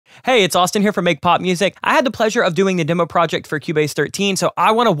Hey, it's Austin here from Make Pop Music. I had the pleasure of doing the demo project for Cubase 13, so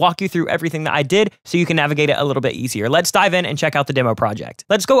I want to walk you through everything that I did so you can navigate it a little bit easier. Let's dive in and check out the demo project.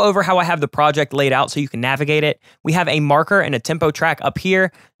 Let's go over how I have the project laid out so you can navigate it. We have a marker and a tempo track up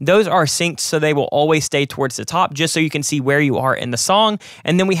here. Those are synced so they will always stay towards the top just so you can see where you are in the song.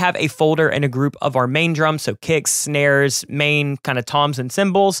 And then we have a folder and a group of our main drums, so kicks, snares, main kind of toms and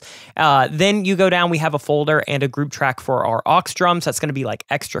cymbals. Then you go down, we have a folder and a group track for our aux drums. That's going to be like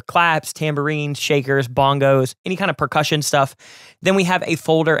extra claps, tambourines, shakers, bongos, any kind of percussion stuff. Then we have a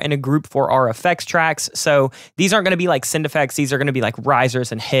folder and a group for our effects tracks. So these aren't going to be like synth effects. These are going to be like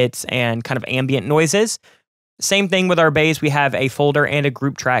risers and hits and kind of ambient noises. Same thing with our bass. We have a folder and a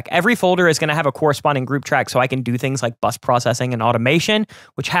group track. Every folder is going to have a corresponding group track so I can do things like bus processing and automation,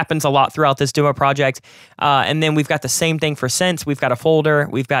 which happens a lot throughout this demo project. And then we've got the same thing for synths. We've got a folder.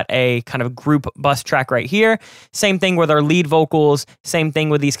 We've got a kind of group bus track right here. Same thing with our lead vocals. Same thing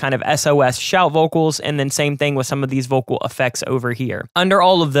with these kind of SOS shout vocals. And then same thing with some of these vocal effects over here. Under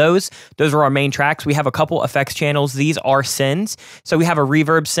all of those are our main tracks. We have a couple effects channels. These are sends. So we have a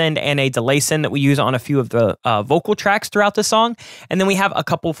reverb send and a delay send that we use on a few of the vocal tracks throughout the song. And then we have a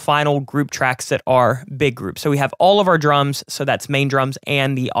couple final group tracks that are big groups. So we have all of our drums, so that's main drums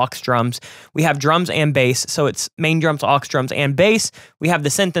and the aux drums. We have drums and bass, so it's main drums, aux drums, and bass. We have the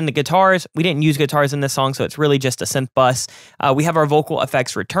synth and the guitars. We didn't use guitars in this song, so it's really just a synth bus. We have our vocal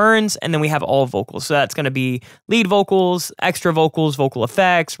effects returns, and then we have all vocals. So that's going to be lead vocals, extra vocals, vocal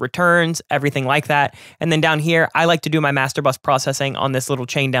effects, returns, everything like that. And then down here, I like to do my master bus processing on this little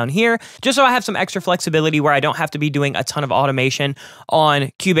chain down here, just so I have some extra flexibility where I don't have to be doing a ton of automation on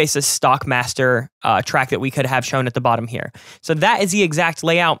Cubase's stock master track that we could have shown at the bottom here. So that is the exact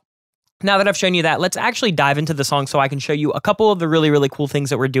layout. Now that I've shown you that, let's actually dive into the song so I can show you a couple of the really, really cool things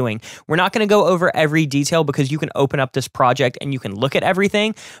that we're doing. We're not going to go over every detail because you can open up this project and you can look at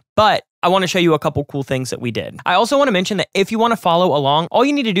everything, but I want to show you a couple cool things that we did. I also want to mention that if you want to follow along, all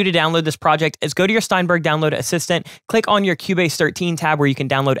you need to do to download this project is go to your Steinberg download assistant, click on your Cubase 13 tab where you can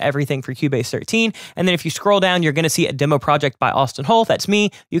download everything for Cubase 13, and then if you scroll down, you're going to see a demo project by Austin Hull. That's me.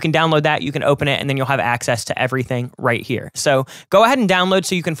 You can download that, you can open it, and then you'll have access to everything right here. So go ahead and download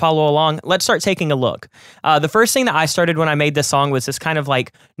so you can follow along. Let's start taking a look. The first thing that I started when I made this song was this kind of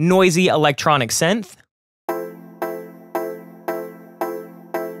like noisy electronic synth.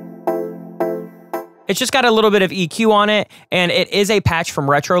 It's just got a little bit of EQ on it, and it is a patch from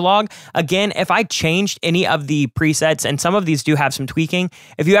RetroLog. Again, if I changed any of the presets, and some of these do have some tweaking,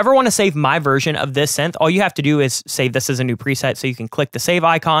 if you ever want to save my version of this synth, all you have to do is save this as a new preset, so you can click the save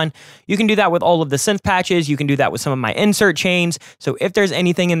icon. You can do that with all of the synth patches. You can do that with some of my insert chains. So if there's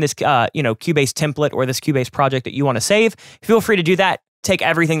anything in this Cubase template or this Cubase project that you want to save, feel free to do that. Take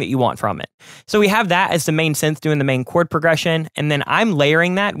everything that you want from it. So we have that as the main synth doing the main chord progression, and then I'm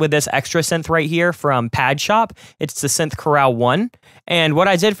layering that with this extra synth right here from Pad Shop. It's the Synth Chorale 1, and what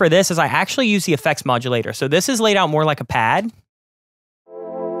I did for this is I actually used the effects modulator. So this is laid out more like a pad.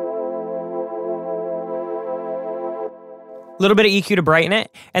 Little bit of EQ to brighten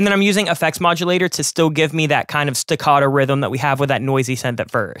it, and then I'm using effects modulator to still give me that kind of staccato rhythm that we have with that noisy synth at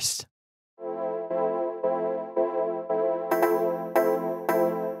first.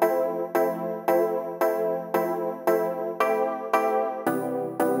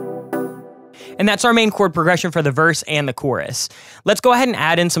 And that's our main chord progression for the verse and the chorus. Let's go ahead and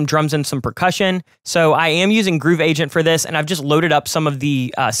add in some drums and some percussion. So I am using Groove Agent for this, and I've just loaded up some of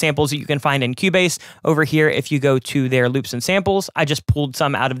the samples that you can find in Cubase. Over here, if you go to their loops and samples, I just pulled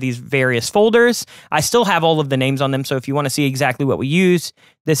some out of these various folders. I still have all of the names on them, so if you want to see exactly what we use,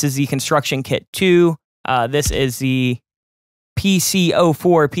 this is the Construction Kit 2. This is the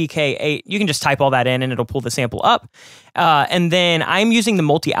PC04 PK8. You can just type all that in and it'll pull the sample up. And then I'm using the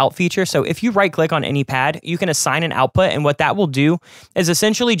multi-out feature. So if you right click on any pad, you can assign an output. And what that will do is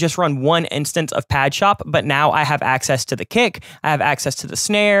essentially just run one instance of Pad Shop. But now I have access to the kick. I have access to the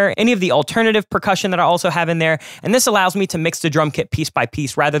snare, any of the alternative percussion that I also have in there. And this allows me to mix the drum kit piece by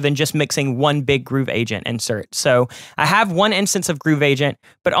piece rather than just mixing one big Groove Agent insert. So I have one instance of Groove Agent,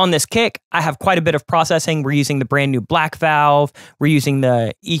 but on this kick, I have quite a bit of processing. We're using the brand new black valve. We're using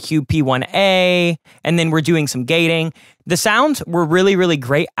the EQ P1A, and then we're doing some gating. The sounds were really, really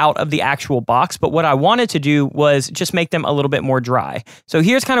great out of the actual box, but what I wanted to do was just make them a little bit more dry. So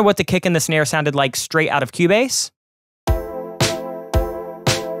here's kind of what the kick and the snare sounded like straight out of Cubase.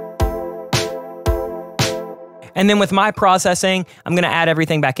 And then with my processing, I'm going to add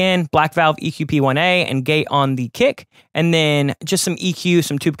everything back in, black valve EQP1A and gate on the kick, and then just some EQ,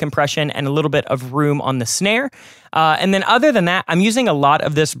 some tube compression, and a little bit of room on the snare. And then other than that, I'm using a lot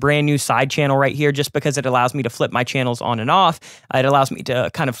of this brand new side channel right here just because it allows me to flip my channels on and off. It allows me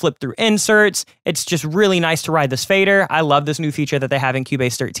to kind of flip through inserts. It's just really nice to ride this fader. I love this new feature that they have in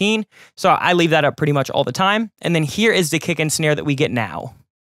Cubase 13. So I leave that up pretty much all the time. And then here is the kick and snare that we get now.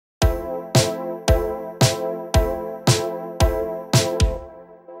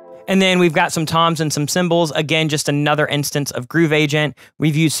 And then we've got some toms and some cymbals. Again, just another instance of Groove Agent.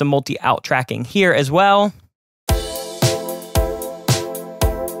 We've used some multi-out tracking here as well.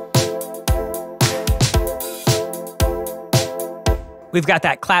 We've got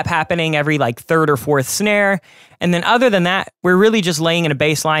that clap happening every like third or fourth snare. And then other than that, we're really just laying in a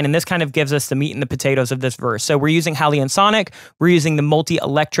bass line, and this kind of gives us the meat and the potatoes of this verse. So we're using Halion Sonic. We're using the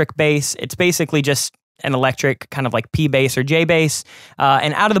multi-electric bass. It's basically just an electric kind of like P bass or J bass.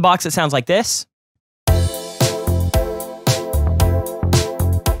 And out of the box, it sounds like this.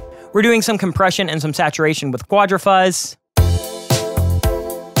 We're doing some compression and some saturation with Quadrafuzz.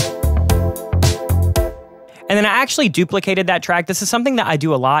 And then I actually duplicated that track. This is something that I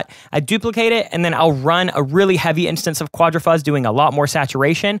do a lot. I duplicate it, and then I'll run a really heavy instance of Quadrafuzz doing a lot more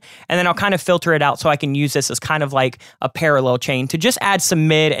saturation, and then I'll kind of filter it out so I can use this as kind of like a parallel chain to just add some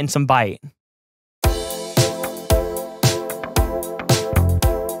mid and some bite.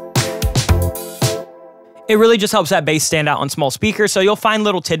 It really just helps that bass stand out on small speakers, so you'll find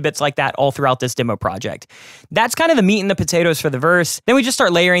little tidbits like that all throughout this demo project. That's kind of the meat and the potatoes for the verse. Then we just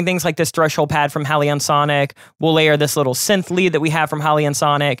start layering things like this threshold pad from Halion Sonic. We'll layer this little synth lead that we have from Halion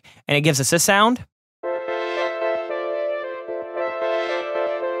Sonic, and it gives us this sound.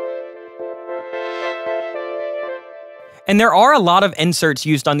 And there are a lot of inserts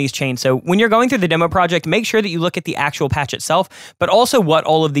used on these chains. So when you're going through the demo project, make sure that you look at the actual patch itself, but also what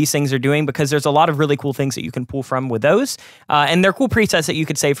all of these things are doing, because there's a lot of really cool things that you can pull from with those. And they're cool presets that you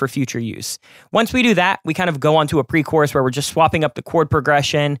could save for future use. Once we do that, we kind of go on to a pre-chorus where we're just swapping up the chord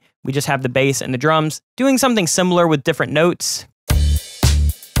progression. We just have the bass and the drums, doing something similar with different notes.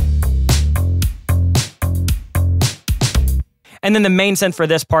 And then the main synth for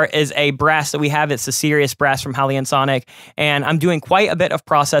this part is a brass that we have. It's the Sirius brass from Halion Sonic. And I'm doing quite a bit of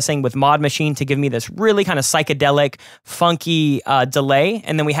processing with Mod Machine to give me this really kind of psychedelic, funky delay.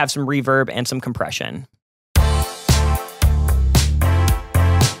 And then we have some reverb and some compression.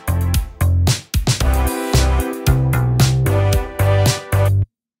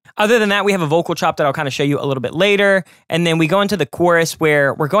 Other than that, we have a vocal chop that I'll kind of show you a little bit later. And then we go into the chorus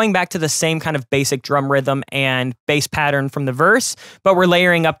where we're going back to the same kind of basic drum rhythm and bass pattern from the verse, but we're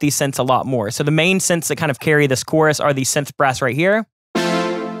layering up these synths a lot more. So the main synths that kind of carry this chorus are these synth brass right here.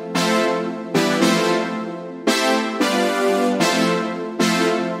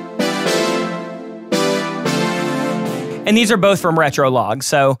 And these are both from Retrolog,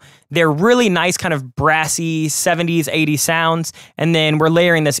 so they're really nice kind of brassy 70s, 80s sounds. And then we're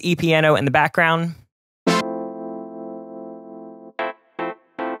layering this E-piano in the background.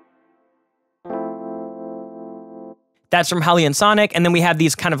 That's from Halion Sonic, and then we have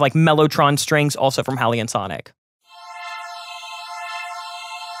these kind of like Mellotron strings also from Halion Sonic.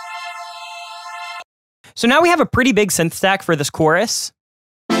 So now we have a pretty big synth stack for this chorus.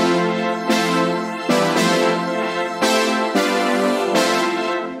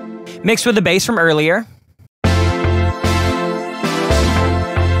 Mixed with the bass from earlier.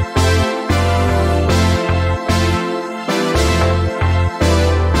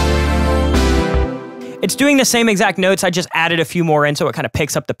 It's doing the same exact notes, I just added a few more in so it kind of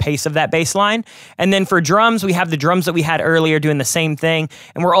picks up the pace of that bass line. And then for drums, we have the drums that we had earlier doing the same thing.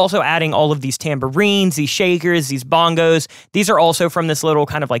 And we're also adding all of these tambourines, these shakers, these bongos. These are also from this little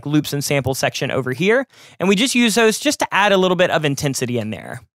kind of like loops and samples section over here. And we just use those just to add a little bit of intensity in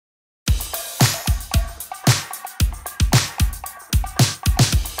there.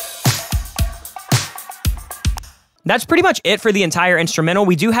 That's pretty much it for the entire instrumental.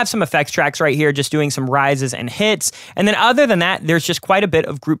 We do have some effects tracks right here, just doing some rises and hits. And then other than that, there's just quite a bit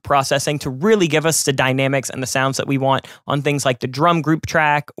of group processing to really give us the dynamics and the sounds that we want on things like the drum group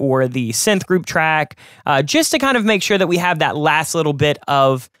track or the synth group track, just to kind of make sure that we have that last little bit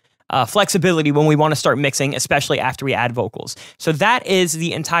of flexibility when we want to start mixing, especially after we add vocals. So that is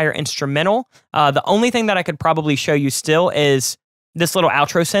the entire instrumental. The only thing that I could probably show you still is this little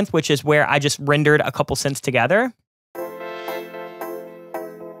outro synth, which is where I just rendered a couple synths together.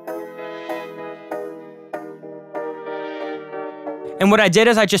 And what I did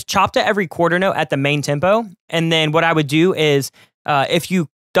is I just chopped to every quarter note at the main tempo. And then what I would do is if you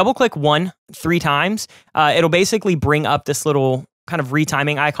double click 1 3 times, it'll basically bring up this little kind of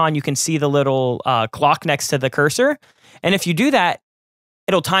retiming icon. You can see the little clock next to the cursor. And if you do that,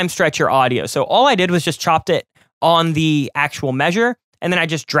 it'll time stretch your audio. So all I did was just chopped it on the actual measure, and then I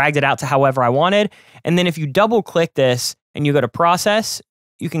just dragged it out to however I wanted. And then if you double click this and you go to process,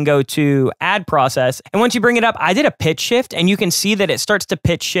 you can go to add process. And once you bring it up, I did a pitch shift, and you can see that it starts to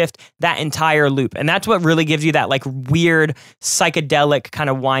pitch shift that entire loop. And that's what really gives you that like weird psychedelic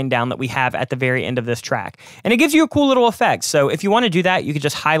kind of wind down that we have at the very end of this track. And it gives you a cool little effect. So if you want to do that, you could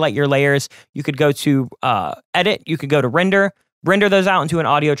just highlight your layers. You could go to edit, you could go to render those out into an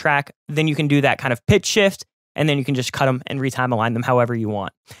audio track. Then you can do that kind of pitch shift, and then you can just cut them and retime align them however you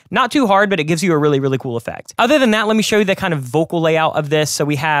want. Not too hard, but it gives you a really, really cool effect. Other than that, let me show you the kind of vocal layout of this. So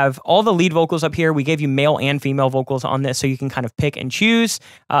we have all the lead vocals up here. We gave you male and female vocals on this, so you can kind of pick and choose.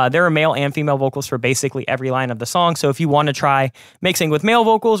 There are male and female vocals for basically every line of the song. So if you want to try mixing with male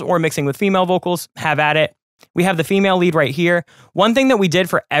vocals or mixing with female vocals, have at it. We have the female lead right here. One thing that we did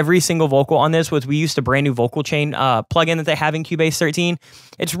for every single vocal on this was we used a brand new vocal chain plugin that they have in Cubase 13.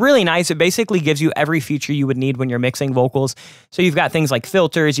 It's really nice. It basically gives you every feature you would need when you're mixing vocals. So you've got things like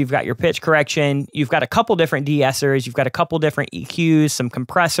filters, you've got your pitch correction, you've got a couple different de-essers, you've got a couple different EQs, some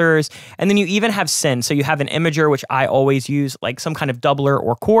compressors, and then you even have send. So you have an imager, which I always use, like some kind of doubler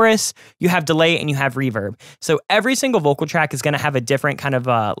or chorus. You have delay and you have reverb. So every single vocal track is going to have a different kind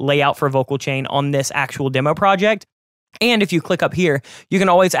of layout for vocal chain on this actual demo project. And if you click up here, you can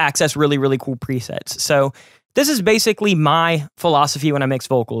always access really, really cool presets. So this is basically my philosophy when I mix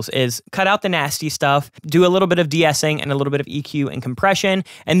vocals, is cut out the nasty stuff, do a little bit of de-essing and a little bit of EQ and compression,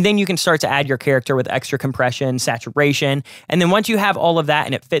 and then you can start to add your character with extra compression, saturation. And then once you have all of that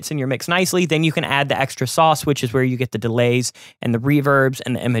and it fits in your mix nicely, then you can add the extra sauce, which is where you get the delays and the reverbs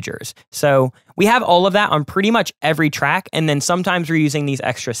and the imagers. So we have all of that on pretty much every track, and then sometimes we're using these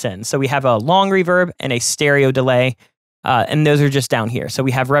extra sends. So we have a long reverb and a stereo delay. And those are just down here. So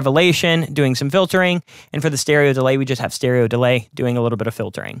we have Revelation doing some filtering, and for the stereo delay, we just have stereo delay doing a little bit of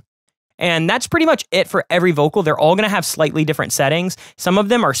filtering. And that's pretty much it for every vocal. They're all going to have slightly different settings. Some of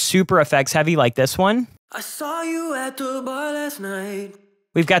them are super effects heavy, like this one. I saw you at the bar last night.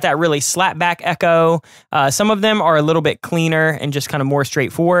 We've got that really slap back echo. Some of them are a little bit cleaner and just kind of more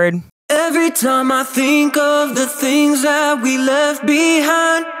straightforward. Every time I think of the things that we left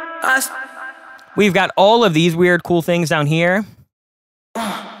behind, we've got all of these weird, cool things down here.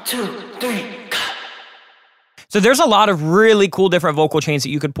 1, 2, 3, go. So there's a lot of really cool different vocal chains that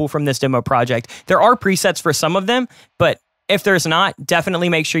you could pull from this demo project. There are presets for some of them, but if there's not, definitely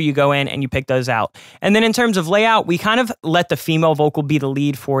make sure you go in and you pick those out. And then in terms of layout, we kind of let the female vocal be the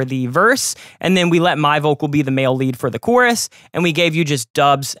lead for the verse, and then we let my vocal be the male lead for the chorus, and we gave you just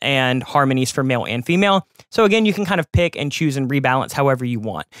dubs and harmonies for male and female. So again, you can kind of pick and choose and rebalance however you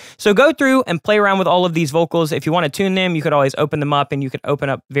want. So go through and play around with all of these vocals. If you want to tune them, you could always open them up, and you could open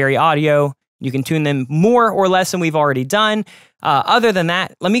up Very Audio. You can tune them more or less than we've already done. Other than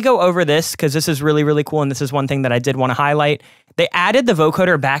that, let me go over this because this is really, really cool, and this is one thing that I did want to highlight. They added the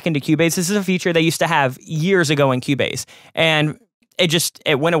vocoder back into Cubase. This is a feature they used to have years ago in Cubase, and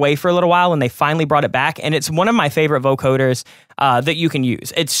it went away for a little while, and they finally brought it back, and it's one of my favorite vocoders that you can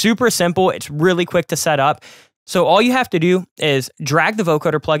use. It's super simple. It's really quick to set up. So all you have to do is drag the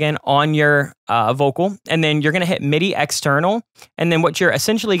vocoder plugin on your vocal, and then you're going to hit MIDI external. And then what you're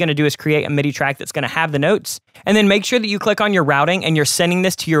essentially going to do is create a MIDI track that's going to have the notes. And then make sure that you click on your routing and you're sending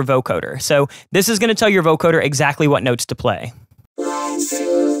this to your vocoder. So this is going to tell your vocoder exactly what notes to play. 1,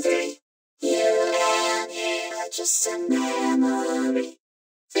 2, 3. You and me are just a memory.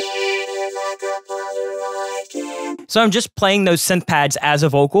 So I'm just playing those synth pads as a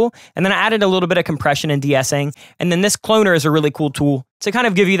vocal, and then I added a little bit of compression and de-essing, and then this cloner is a really cool tool to kind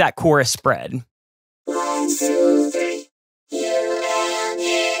of give you that chorus spread. 1, 2, 3. You and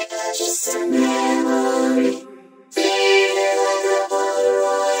me are just a memory.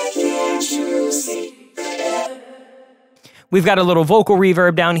 Can't you see? We've got a little vocal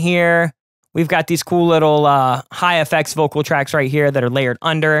reverb down here. We've got these cool little high effects vocal tracks right here that are layered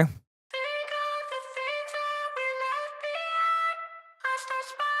under.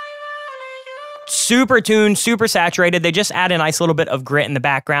 Super tuned, super saturated. They just add a nice little bit of grit in the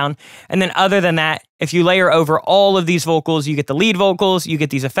background. And then other than that, if you layer over all of these vocals, you get the lead vocals, you get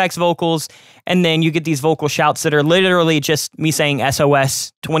these effects vocals, and then you get these vocal shouts that are literally just me saying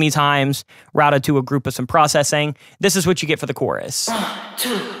SOS 20 times, routed to a group of some processing. This is what you get for the chorus. 1,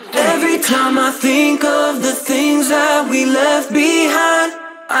 2, 3. Every time I think of the things that we left behind,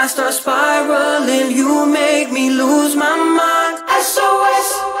 I start spiraling, you make me lose my mind.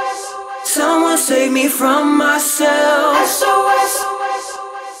 SOS. Someone save me from myself. SOS.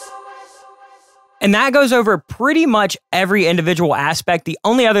 And that goes over pretty much every individual aspect. The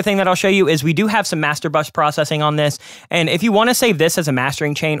only other thing that I'll show you is we do have some master bus processing on this. And if you want to save this as a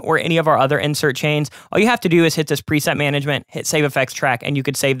mastering chain or any of our other insert chains, all you have to do is hit this preset management, hit save effects track, and you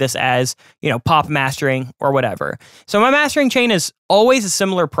could save this as, pop mastering or whatever. So my mastering chain is always a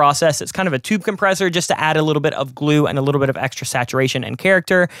similar process. It's kind of a tube compressor just to add a little bit of glue and a little bit of extra saturation and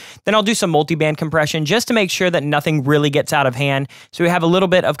character. Then I'll do some multiband compression just to make sure that nothing really gets out of hand. So we have a little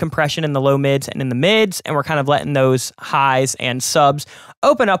bit of compression in the low mids and in the mids, and we're kind of letting those highs and subs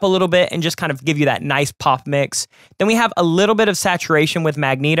open up a little bit and just kind of give you that nice pop mix. Then we have a little bit of saturation with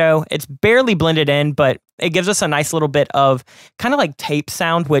Magneto. It's barely blended in, but it gives us a nice little bit of kind of like tape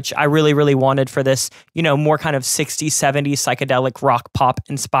sound, which I really, really wanted for this, more kind of 60s, 70s psychedelic rock pop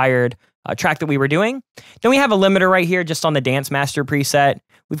inspired track that we were doing. Then we have a limiter right here just on the Dance Master preset.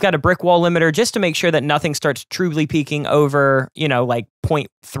 We've got a brick wall limiter just to make sure that nothing starts truly peaking over, like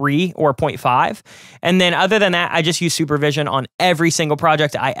 0.3 or 0.5. And then other than that, I just use supervision on every single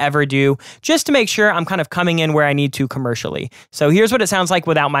project I ever do just to make sure I'm kind of coming in where I need to commercially. So here's what it sounds like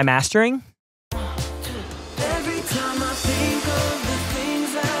without my mastering.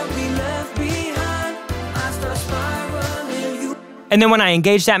 And then when I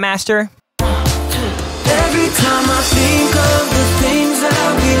engage that master, every time I think of the things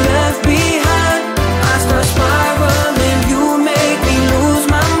that we left behind, I start spiraling, you make me lose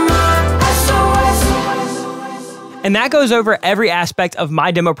my mind. And that goes over every aspect of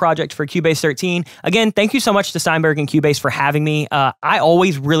my demo project for Cubase 13. Again, thank you so much to Steinberg and Cubase for having me. I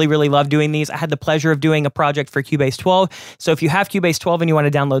always really, really love doing these. I had the pleasure of doing a project for Cubase 12. So if you have Cubase 12 and you want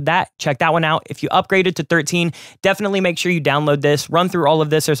to download that, check that one out. If you upgraded to 13, definitely make sure you download this, run through all of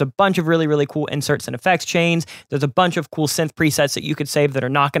this. There's a bunch of really, really cool inserts and effects chains. There's a bunch of cool synth presets that you could save that are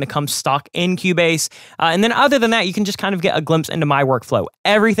not going to come stock in Cubase. And then other than that, you can just kind of get a glimpse into my workflow.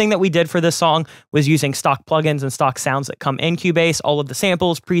 Everything that we did for this song was using stock plugins and stock sounds that come in Cubase, all of the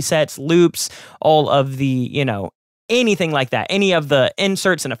samples, presets, loops, all of the, anything like that, any of the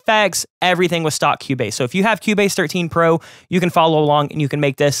inserts and effects, everything was stock Cubase. So if you have Cubase 13 Pro, you can follow along and you can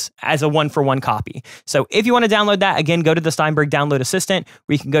make this as a one-for-one copy. So if you want to download that, again, go to the Steinberg Download Assistant,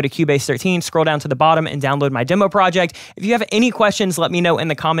 where you can go to Cubase 13, scroll down to the bottom and download my demo project. If you have any questions, let me know in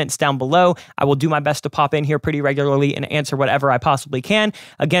the comments down below. I will do my best to pop in here pretty regularly and answer whatever I possibly can.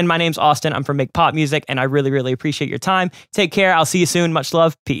 Again, my name's Austin. I'm from Make Pop Music, and I really, really appreciate your time. Take care. I'll see you soon. Much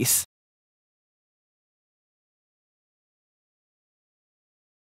love. Peace.